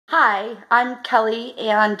Hi, I'm Kelly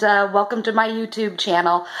and welcome to my YouTube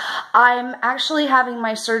channel. I'm actually having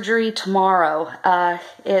my surgery tomorrow.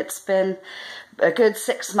 It's been a good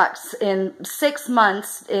 6 months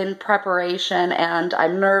in preparation, and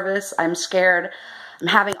I'm nervous, I'm scared. I'm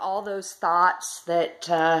having all those thoughts that,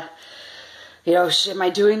 am I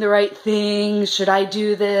doing the right thing? Should I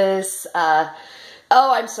do this? Oh,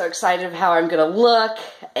 I'm so excited of how I'm gonna look,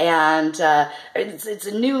 and it's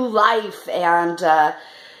a new life, and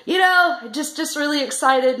just really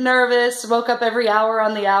excited, nervous. Woke up every hour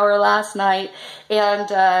on the hour last night,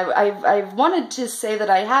 and I wanted to say that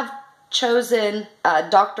I have chosen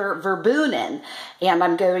Dr. Verbunen, and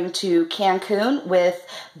I'm going to Cancun with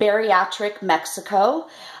Bariatric Mexico.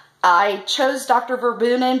 I chose Dr.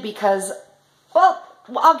 Verbunen because, well,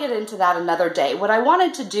 I'll get into that another day. What I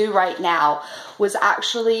wanted to do right now was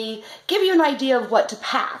actually give you an idea of what to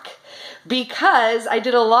pack, because I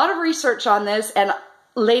did a lot of research on this, and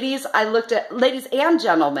ladies and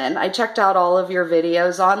gentlemen, I checked out all of your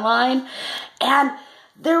videos online, and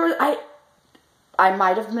I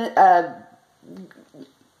might have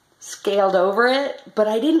scaled over it, but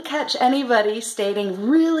I didn't catch anybody stating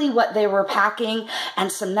really what they were packing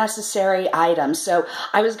and some necessary items. So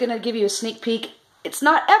I was going to give you a sneak peek. It's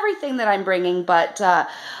not everything that I'm bringing, but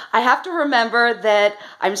I have to remember that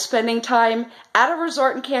I'm spending time at a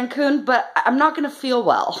resort in Cancun, but I'm not going to feel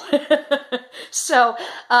well. So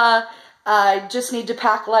I just need to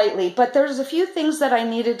pack lightly. But there's a few things that I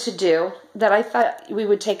needed to do that I thought we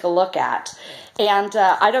would take a look at. And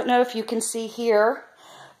I don't know if you can see here,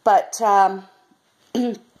 but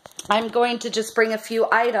I'm going to just bring a few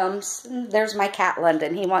items. There's my cat,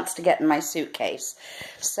 London. He wants to get in my suitcase.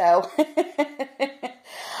 So,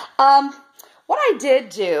 what I did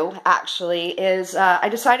do, actually, is I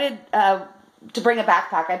decided to bring a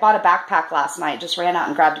backpack. I bought a backpack last night. Just ran out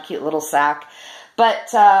and grabbed a cute little sack.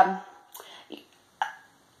 But, I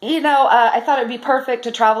thought it would be perfect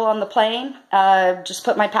to travel on the plane. Just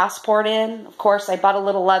put my passport in. Of course, I bought a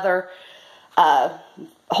little leather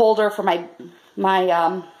holder for my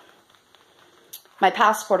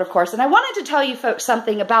passport, of course. And I wanted to tell you folks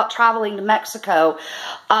something about traveling to Mexico.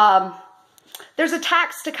 There's a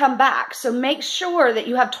tax to come back, so make sure that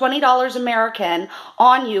you have $20 American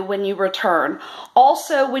on you when you return.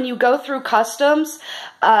 Also, when you go through customs,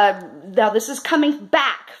 now this is coming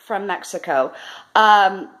back from Mexico,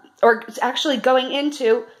 or actually going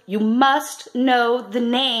into, you must know the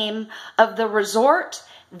name of the resort,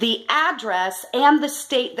 the address, and the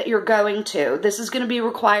state that you're going to. This is going to be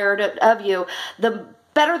required of you. The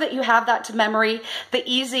better that you have that to memory, the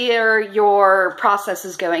easier your process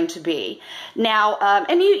is going to be. Now,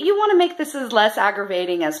 and you want to make this as less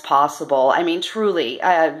aggravating as possible. I mean, truly,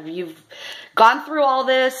 you've gone through all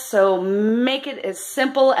this, so make it as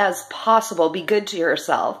simple as possible. Be good to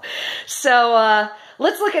yourself. So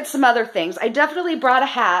let's look at some other things. I definitely brought a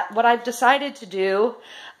hat. What I've decided to do,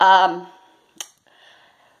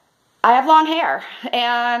 I have long hair,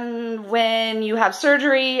 and when you have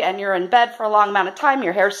surgery and you're in bed for a long amount of time,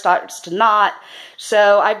 your hair starts to knot.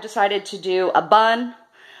 So I've decided to do a bun.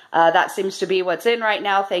 That seems to be what's in right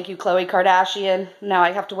now. Thank you, Khloe Kardashian. Now I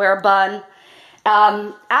have to wear a bun.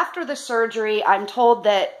 After the surgery, I'm told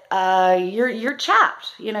that you're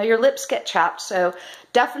chapped. Your lips get chapped. So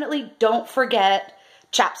definitely don't forget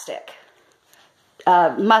chapstick.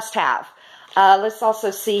 Must have. Let's also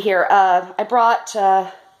see here. I brought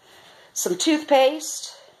some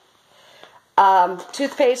toothpaste,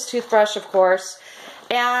 toothbrush, of course,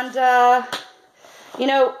 and,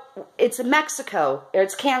 it's in Mexico, or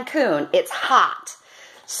it's Cancun, it's hot,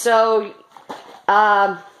 so,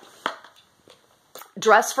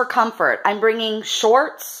 dress for comfort. I'm bringing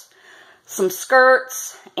shorts, some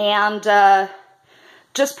skirts, and,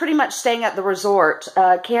 just pretty much staying at the resort.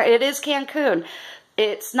 It is Cancun.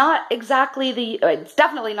 It's not exactly it's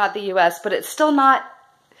definitely not the U.S., but it's still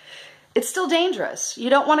dangerous. You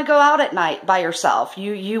don't want to go out at night by yourself.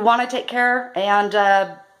 You want to take care and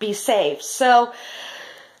be safe. So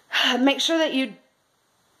make sure that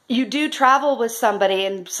you do travel with somebody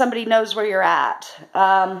and somebody knows where you're at.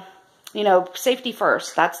 Safety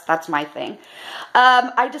first. That's my thing.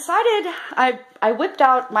 I decided I whipped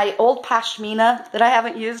out my old pashmina that I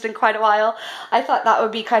haven't used in quite a while. I thought that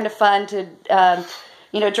would be kind of fun to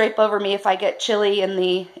drape over me if I get chilly in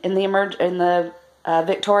the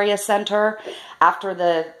Victoria Center after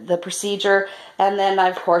the procedure. And then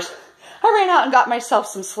of course I ran out and got myself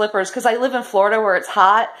some slippers because I live in Florida where it's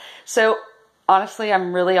hot. So honestly,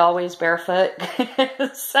 I'm really always barefoot.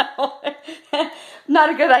 So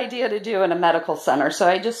not a good idea to do in a medical center. So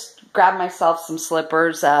I just grabbed myself some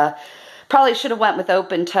slippers. Probably should have went with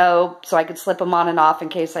open toe so I could slip them on and off in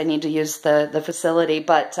case I need to use the facility.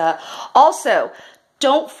 But also,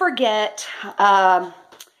 don't forget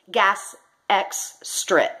Gastric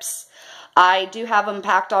strips. I do have them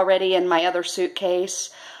packed already in my other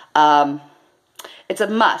suitcase. It's a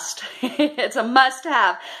must. It's a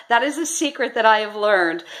must-have. That is a secret that I have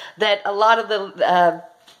learned, that a lot of the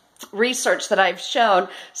research that I've shown,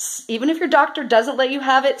 even if your doctor doesn't let you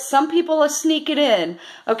have it, some people will sneak it in,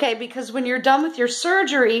 okay? Because when you're done with your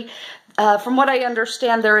surgery, from what I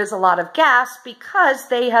understand, there is a lot of gas because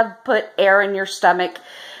they have put air in your stomach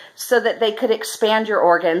so that they could expand your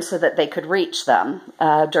organs so that they could reach them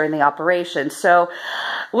during the operation. So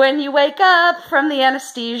when you wake up from the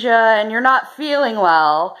anesthesia and you're not feeling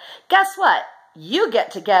well, guess what? You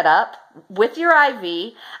get to get up with your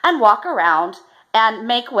IV and walk around and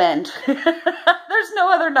make wind. There's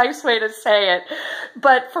no other nice way to say it.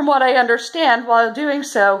 But from what I understand, while doing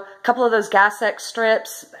so, a couple of those Gastric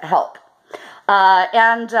strips help.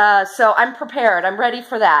 So I'm prepared. I'm ready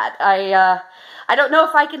for that. I don't know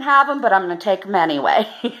if I can have them, but I'm going to take them anyway.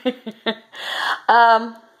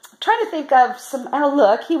 Trying to think of some, oh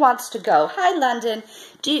look, he wants to go. Hi, London.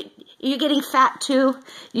 You getting fat too?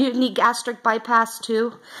 You need gastric bypass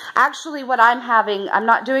too? Actually, what I'm having, I'm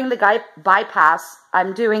not doing the bypass.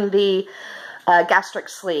 I'm doing the gastric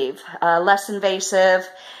sleeve, less invasive.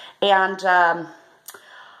 And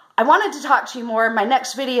I wanted to talk to you more. In my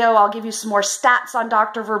next video, I'll give you some more stats on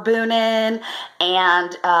Dr. Verbunen,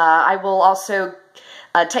 and I will also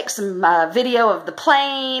take some video of the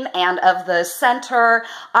plane and of the center.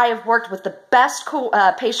 I have worked with the best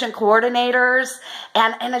patient coordinators,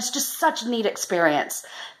 and it's just such a neat experience.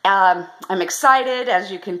 I'm excited,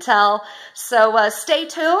 as you can tell. So stay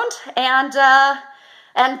tuned, and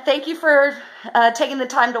thank you for taking the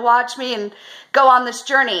time to watch me and go on this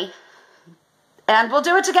journey. And we'll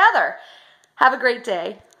do it together. Have a great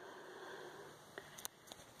day.